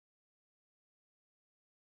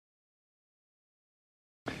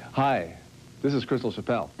Hi, this is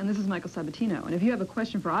Chappell. And this is Michael Sabatino. And if you have a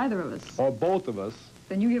question for either of us, Or both of us.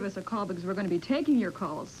 then you give us a call because we're going to be taking your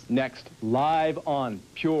calls. Next, live on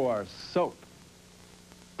Pure Soap.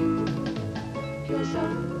 Pure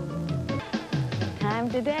Soap. Time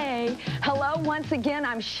today. Hello once again,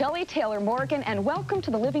 I'm Shelley Taylor Morgan, and welcome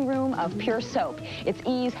to the living room of Pure Soap. It's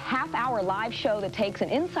E's half-hour live show that takes an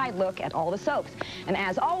inside look at all the soaps. And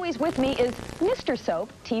as always with me is Mr.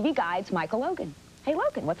 Soap, TV Guide's Michael Logan. Hey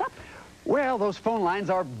Logan, what's up? Well, those phone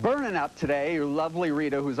lines are burning up today. Your lovely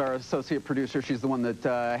Rita, who's our associate producer, she's the one that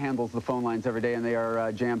handles the phone lines every day, and they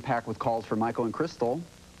are jam-packed with calls for Michael and Crystal.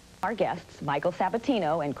 Our guests, Michael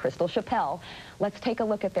Sabatino and Crystal Chappell. Let's take a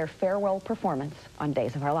look at their farewell performance on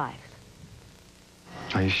Days of Our Lives.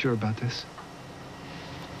 Are you sure about this?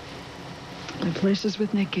 My place is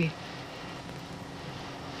with Nikki.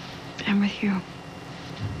 And with you.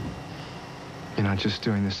 You're not just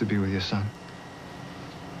doing this to be with your son?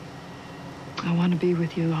 I want to be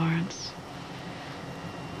with you, Lawrence.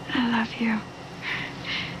 I love you.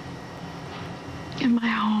 And my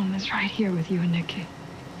home is right here with you and Nikki.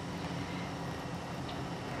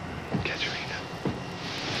 Katerina.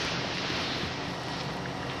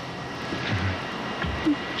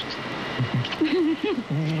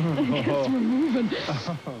 I guess we're moving.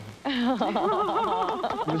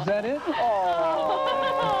 Was that it?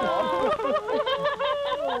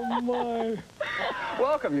 Oh, my.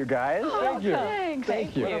 Welcome, you guys. Thank you. Thanks.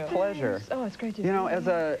 Thank you. What a pleasure. Oh, it's great to You know, as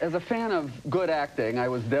a fan of good acting, I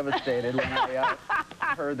was devastated when I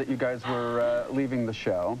heard that you guys were leaving the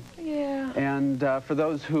show. Yeah. And for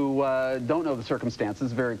those who don't know the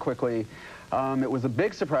circumstances, very quickly, it was a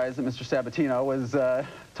big surprise that Mr. Sabatino was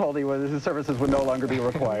told his services would no longer be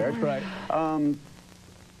required. Right.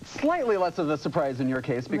 Slightly less of a surprise in your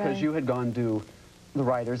case because Right. you had gone to the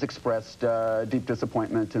writers expressed deep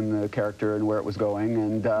disappointment in the character and where it was going,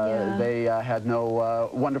 and they had no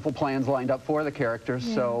wonderful plans lined up for the character,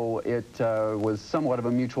 so it was somewhat of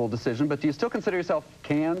a mutual decision. But do you still consider yourself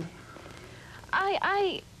canned?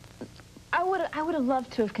 I would have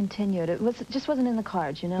loved to have continued. It just wasn't in the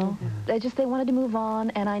cards, you know. They wanted to move on,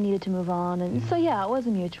 and I needed to move on, and so yeah, it was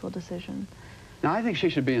a mutual decision. Now, I think she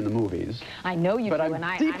should be in the movies. I know you but do, I'm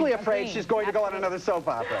and deeply I'm afraid agreeing. she's going to go on another soap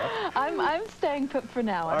opera. I'm staying put for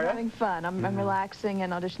now. Are I'm ya? having fun. I'm relaxing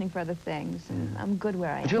and auditioning for other things, and I'm good where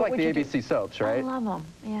I am. You like the ABC soaps, right? I love them.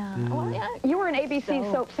 Yeah. Well, yeah. You were an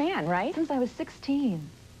ABC soap fan, right? Since I was 16.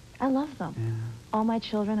 I love them. All My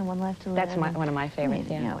Children and One Life to Live. That's one of my favorites,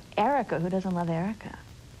 You know, Erica. Who doesn't love Erica?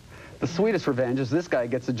 The sweetest revenge is this guy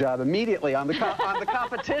gets a job immediately on the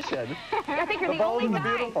competition. I think you're the Bold only and the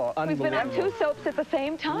guy Beautiful. who's been on 2 soaps at the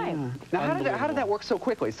same time. Now, how did that work so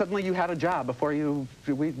quickly? Suddenly you had a job before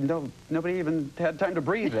nobody even had time to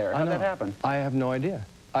breathe there. How did that happen? I have no idea.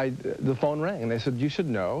 The phone rang, and they said, you should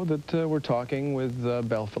know that we're talking with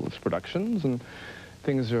Bell Phillips Productions, and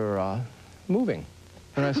things are moving.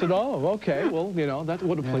 And I said, oh, okay, well, you know,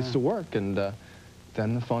 what a place to work. And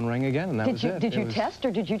then the phone rang again, and that was it. Did you test,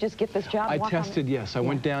 or did you just get this job? I tested, yes. I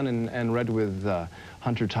went down and read with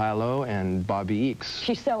Hunter Tylo and Bobby Eakes.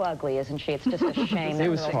 She's so ugly, isn't she? It's just a shame that It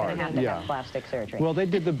was girl's hard, going to have to yeah. have plastic surgery. Well, they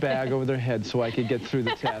did the bag over their head so I could get through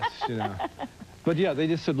the test, you know. But yeah, they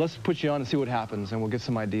just said, let's put you on and see what happens, and we'll get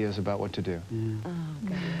some ideas about what to do. Oh,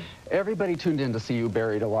 gosh. Everybody tuned in to see you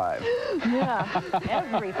buried alive. Yeah.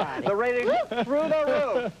 Everybody. The rating through the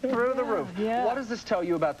roof, through the roof. Yeah. What does this tell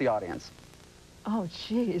you about the audience? Oh,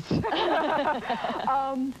 jeez.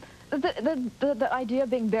 The idea of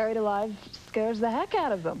being buried alive scares the heck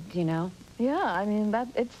out of them. You know? Yeah, I mean,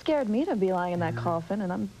 it scared me to be lying in that coffin,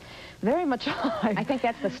 and I'm very much alive. I think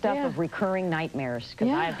that's the stuff of recurring nightmares, because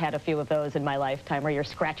I've had a few of those in my lifetime where you're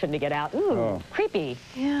scratching to get out. Ooh, creepy.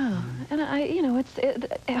 Yeah, and you know,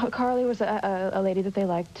 Carly was a lady that they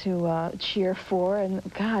liked to cheer for, and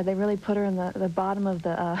God, they really put her in the bottom of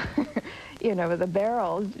the, you know, the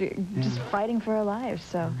barrel, just fighting for her life,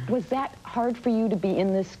 so. Was that hard for you to be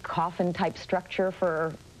in this coffin-type structure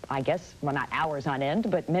for, I guess, well, not hours on end,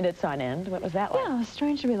 but minutes on end? What was that like? Yeah, it was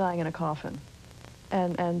strange to be lying in a coffin,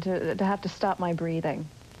 and to have to stop my breathing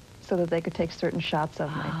so that they could take certain shots of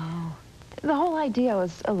me. Oh. The whole idea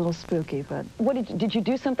was a little spooky, but... What did you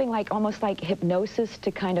do something like, almost like hypnosis to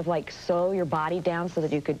kind of like slow your body down so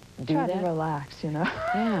that you could do that? Try to relax, you know?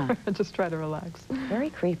 Yeah. Just try to relax. Very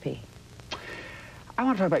creepy. I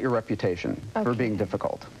want to talk about your reputation for being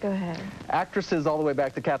difficult. Go ahead. Actresses all the way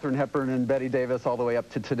back to Katharine Hepburn and Bette Davis, all the way up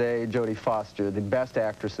to today, Jodie Foster, the best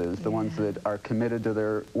actresses, the ones that are committed to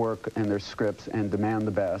their work and their scripts and demand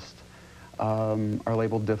the best, are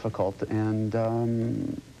labeled difficult, and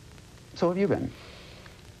so have you been.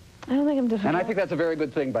 I don't think I'm difficult. And I think that's a very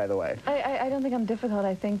good thing, by the way. I don't think I'm difficult.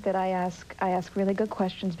 I think that I ask really good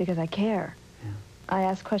questions because I care. Yeah. I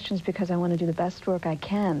ask questions because I want to do the best work I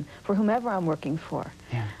can for whomever I'm working for.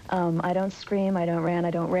 Yeah. I don't scream, I don't rant,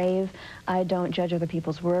 I don't rave, I don't judge other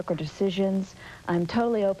people's work or decisions. I'm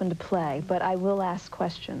totally open to play, but I will ask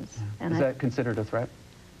questions. Yeah. And Is that considered a threat?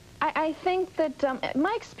 I think that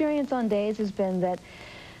my experience on Days has been that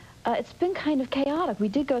it's been kind of chaotic. We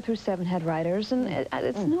did go through 7 head writers, and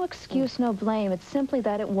it's no excuse, no blame. It's simply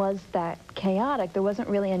that it was that chaotic. There wasn't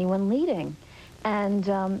really anyone leading. And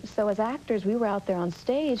so as actors, we were out there on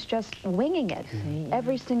stage just winging it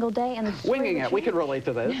every single day. And the Winging it. We can relate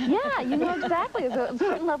to this. Yeah, you know exactly. There's a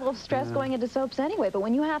certain level of stress going into soaps anyway. But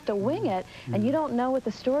when you have to wing it, and you don't know what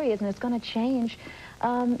the story is, and it's going to change,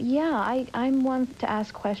 yeah, I'm one to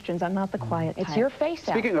ask questions. I'm not the quiet type. It's your face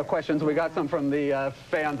out. Speaking of questions, we got some from the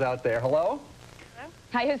fans out there. Hello? Hello?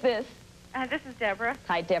 Hi, who's this? This is Deborah.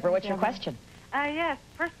 Hi, Deborah. What's your question? Yes.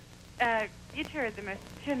 First, you two are the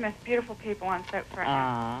most beautiful people on soaps right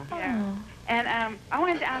now. Yeah. And I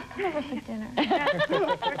wanted to ask.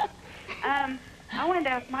 I wanted to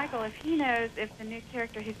ask Michael if he knows if the new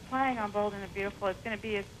character he's playing on Bold and the Beautiful is going to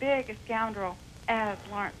be as big a scoundrel as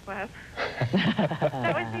Lawrence was.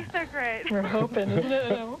 That would be so great. We're hoping,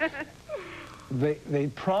 isn't it? They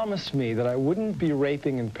promised me that I wouldn't be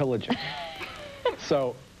raping and pillaging.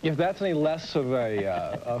 So if that's any less of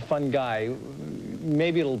a fun guy,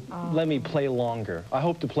 maybe it'll let me play longer. I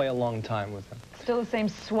hope to play a long time with him. Still the same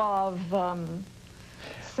suave,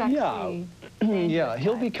 sexy. Yeah, yeah.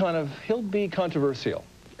 He'll be controversial.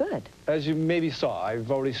 Good. As you maybe saw, I've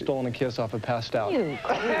already stolen a kiss off a passed out You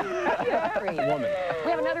creep. woman. We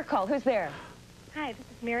have another call. Who's there? Hi, this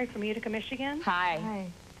is Mary from Utica, Michigan. Hi. Hi.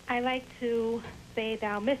 I like to say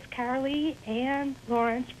thou Miss Carly and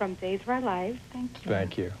Lawrence from Days of Our Lives. Thank you.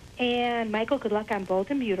 Thank you. And Michael, good luck on Bold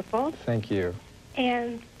and Beautiful. Thank you.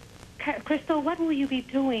 And Crystal, what will you be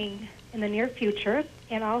doing in the near future?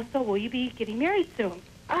 And also, will you be getting married soon?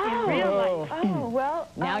 In real life. Oh, well.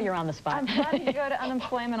 Now you're on the spot. I'm planning to go to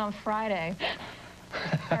unemployment on Friday.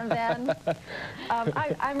 And then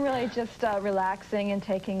I'm really just relaxing and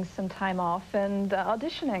taking some time off and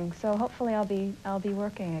auditioning. So hopefully I'll be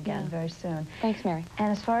working again very soon. Thanks, Mary. And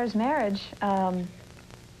as far as marriage,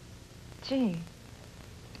 gee,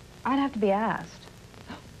 I'd have to be asked.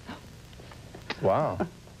 Wow.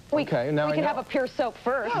 Okay, now we I can know. have a pure soap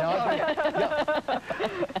first. Now I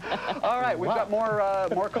All right, we've got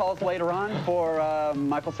more calls later on for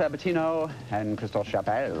Michael Sabatino and Crystal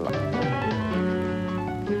Chappell.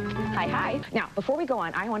 Hi, hi. Now, before we go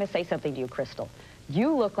on, I want to say something to you, Crystal.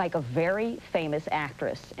 You look like a very famous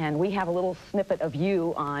actress, and we have a little snippet of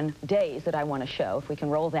you on Days that I want to show, if we can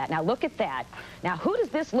roll that. Now, look at that. Now, who does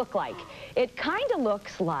this look like? It kind of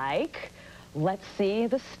looks like, let's see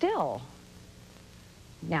the still.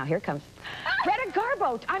 Now, here it comes. Greta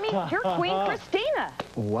Garbo. I mean, you're Queen Christina.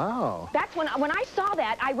 Wow. That's when I saw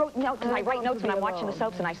that, I wrote notes, because I write notes when I'm watching the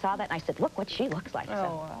soaps, and I saw that, and I said, look what she looks like. So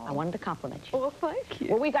wow. I wanted to compliment you. Well, thank you.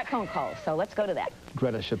 Well, we got phone calls, so let's go to that.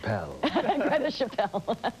 Greta Chappell. Greta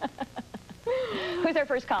Chappell. Who's our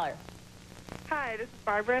first caller? Hi, this is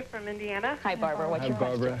Barbara from Indiana. Hi, Barbara. What's Hi, your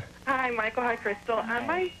Barbara. question? Hi, Michael. Hi, Crystal.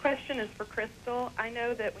 My question is for Crystal. I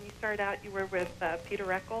know that when you started out, you were with Peter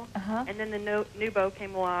Reckel, and then the new beau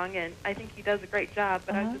came along, and I think he does a great job,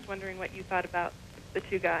 but I was just wondering what you thought about the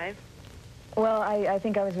two guys. Well, I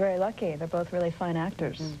think I was very lucky. They're both really fine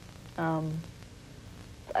actors.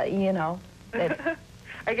 You know,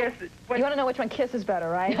 I guess... you want to know which one kisses better,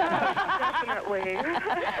 right? Definitely.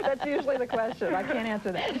 That's usually the question. I can't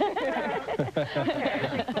answer that. Okay,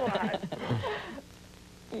 thanks a lot.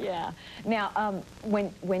 Yeah. Now,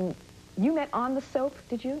 when you met on the soap,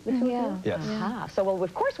 did you? The two of you? Yes. Ah, so, well,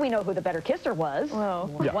 of course we know who the better kisser was. Well,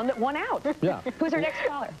 The one that won out. Yeah. Who's our next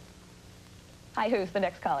caller? Hi, who's the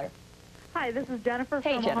next caller? Hi, this is Jennifer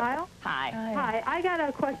Hey, from Jennifer. Ohio. Hi. Hi, I got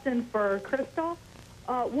a question for Crystal.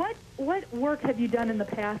 What work have you done in the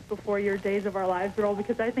past before your Days of Our Lives role?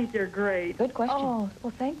 Because I think you're great. Good question. oh,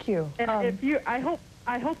 well, thank you. And if you, I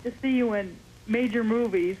hope to see you in major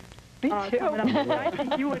movies. Me too. Coming up. I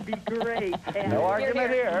think you would be great. No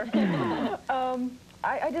argument here.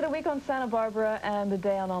 I did a week on Santa Barbara and a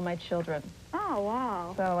day on All My Children. Oh,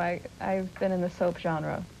 wow. So I've been in the soap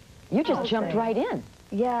genre. You just jumped right in.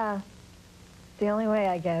 Yeah. The only way,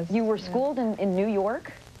 I guess. You were schooled in New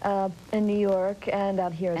York? In New York and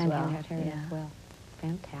out here as And well. out here as well.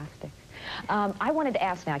 Fantastic. I wanted to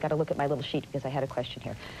ask now, I got to look at my little sheet because I had a question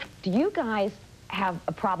here. Do you guys have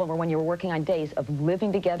a problem, or when you were working on Days, of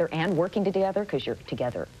living together and working together? Because you're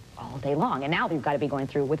together all day long. And now you've got to be going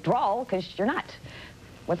through withdrawal because you're not.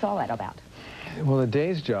 What's all that about? Well, the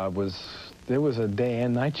day's job was, there was a day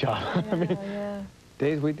and night job. I mean,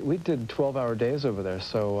 days, we did 12-hour days over there,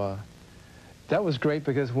 so that was great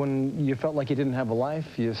because when you felt like you didn't have a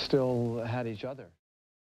life, you still had each other.